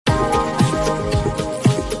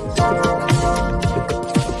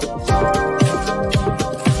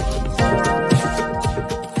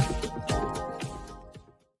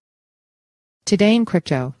Today in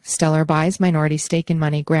crypto, Stellar buys minority stake in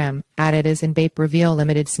MoneyGram, Adidas and BAPE reveal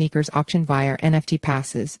limited sneakers auction via NFT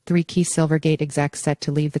passes, 3 key Silvergate execs set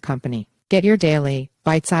to leave the company. Get your daily,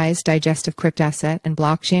 bite-sized digest of cryptoasset and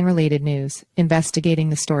blockchain-related news, investigating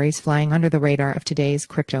the stories flying under the radar of today's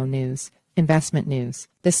crypto news. Investment news.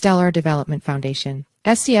 The Stellar Development Foundation.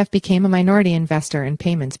 SDF became a minority investor in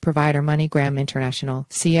payments provider MoneyGram International,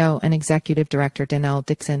 CEO and Executive Director Denelle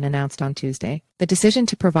Dixon announced on Tuesday. The decision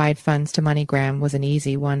to provide funds to MoneyGram was an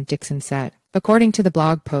easy one, Dixon said. According to the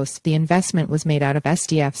blog post, the investment was made out of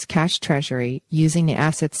SDF's cash treasury, using the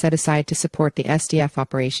assets set aside to support the SDF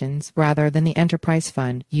operations rather than the enterprise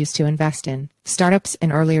fund used to invest in startups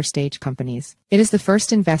and earlier stage companies. It is the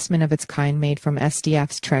first investment of its kind made from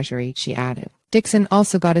SDF's treasury, she added. Dixon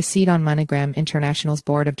also got a seat on MoneyGram International's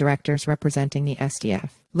board of directors representing the SDF.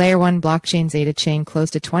 Layer 1 blockchain ZetaChain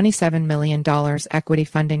closed a $27 million equity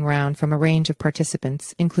funding round from a range of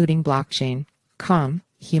participants, including Blockchain.com,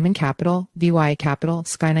 Human Capital, VY Capital,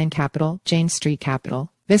 Sky9 Capital, Jane Street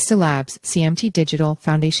Capital, VistaLabs, CMT Digital,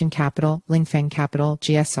 Foundation Capital, Lingfeng Capital,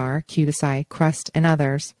 GSR, Kudasai, Krust, and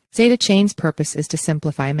others. ZetaChain's purpose is to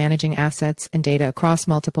simplify managing assets and data across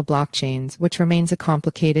multiple blockchains, which remains a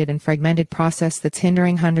complicated and fragmented process that's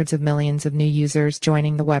hindering hundreds of millions of new users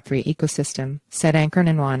joining the Web3 ecosystem, said Ankur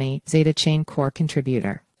Nandwani, ZetaChain core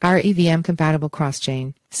contributor. Our EVM-compatible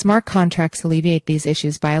cross-chain smart contracts alleviate these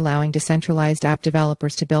issues by allowing decentralized app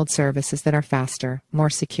developers to build services that are faster, more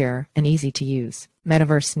secure, and easy to use.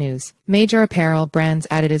 Metaverse news. Major apparel brands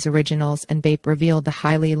Adidas Originals and BAPE revealed the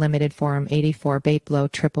highly limited Forum 84 BAPE Low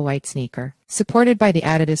Triple White sneaker. Supported by the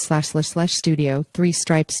Adidas Studio 3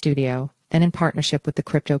 Stripe Studio, and in partnership with the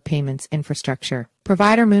crypto payments infrastructure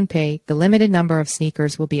provider MoonPay, the limited number of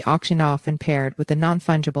sneakers will be auctioned off and paired with the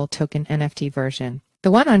non-fungible token NFT version. The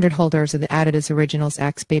 100 holders of the Adidas Originals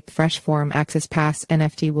X BAPE Fresh Forum Access Pass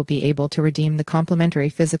NFT will be able to redeem the complimentary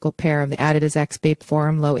physical pair of the Adidas X BAPE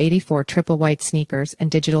Forum Low 84 Triple White sneakers and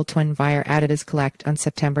digital twin via Adidas Collect on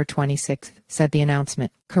September 26, said the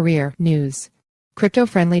announcement. Career news.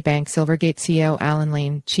 Crypto-friendly bank Silvergate CEO Alan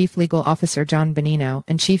Lane, Chief Legal Officer John Bonino,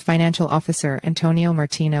 and Chief Financial Officer Antonio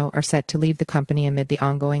Martino are set to leave the company amid the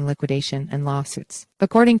ongoing liquidation and lawsuits.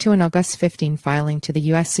 According to an August 15 filing to the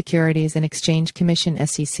U.S. Securities and Exchange Commission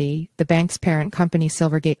 (SEC), the bank's parent company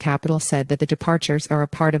Silvergate Capital said that the departures are a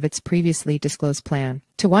part of its previously disclosed plan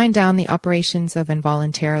to wind down the operations of and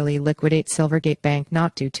voluntarily liquidate Silvergate Bank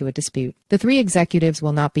not due to a dispute. The 3 executives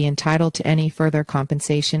will not be entitled to any further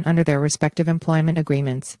compensation under their respective employment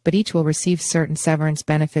agreements, but each will receive certain severance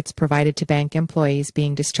benefits provided to bank employees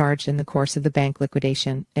being discharged in the course of the bank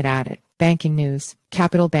liquidation, it added. Banking news.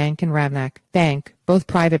 Capital Bank and Ravnak Bank, both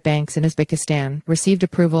private banks in Uzbekistan, received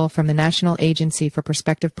approval from the National Agency for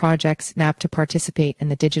Prospective Projects (NAP) to participate in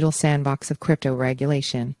the digital sandbox of crypto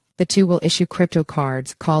regulation. The 2 will issue crypto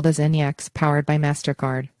cards called as NEX powered by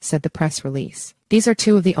MasterCard, said the press release. These are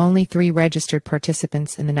 2 of the only 3 registered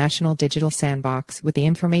participants in the National Digital Sandbox, with the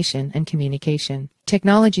information and communication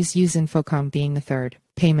technologies used in Infocom being the 3rd.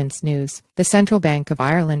 Payments news. The Central Bank of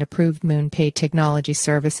Ireland approved MoonPay Technology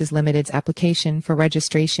Services Limited's application for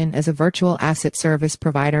registration as a virtual asset service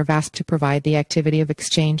provider VASP to provide the activity of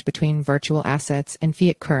exchange between virtual assets and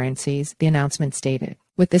fiat currencies, the announcement stated.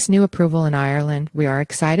 With this new approval in Ireland, we are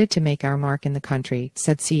excited to make our mark in the country,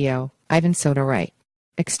 said CEO Ivan Soto-Wright.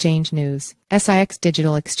 Exchange news. SIX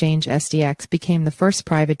Digital Exchange SDX became the first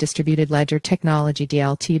private distributed ledger technology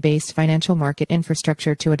DLT-based financial market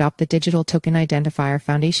infrastructure to adopt the Digital Token Identifier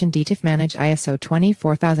Foundation DTIF managed ISO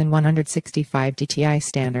 24165 DTI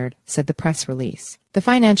standard, said the press release. The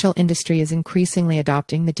financial industry is increasingly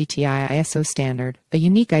adopting the DTI ISO standard, a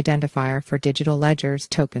unique identifier for digital ledgers,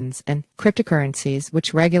 tokens, and cryptocurrencies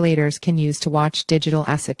which regulators can use to watch digital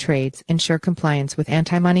asset trades, ensure compliance with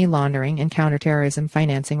anti-money laundering and counterterrorism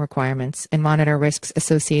financing requirements, and monitor risks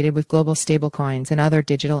associated with global stablecoins and other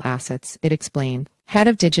digital assets, it explained. Head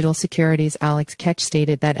of Digital Securities Alex Ketch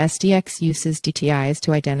stated that SDX uses DTIs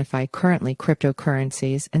to identify currently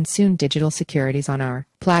cryptocurrencies and soon digital securities on our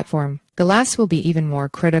platform. The last will be even more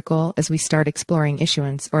critical as we start exploring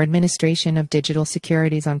issuance or administration of digital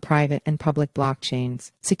securities on private and public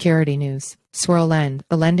blockchains. Security news. Swirl Lend,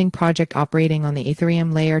 a lending project operating on the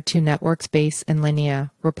Ethereum Layer 2 networks Base and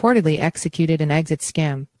Linea, reportedly executed an exit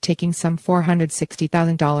scam, taking some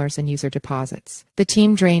 $460,000 in user deposits. The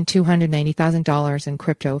team drained $290,000 in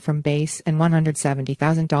crypto from Base and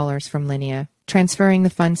 $170,000 from Linea, transferring the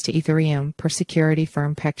funds to Ethereum per security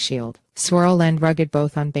firm PeckShield. Swirl Lend rugged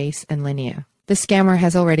both on Base and Linea. The scammer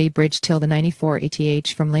has already bridged till the 94 ETH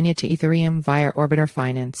from Linea to Ethereum via Orbiter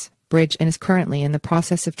Finance Bridge and is currently in the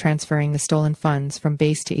process of transferring the stolen funds from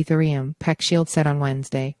Base to Ethereum, PeckShield said on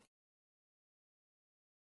Wednesday.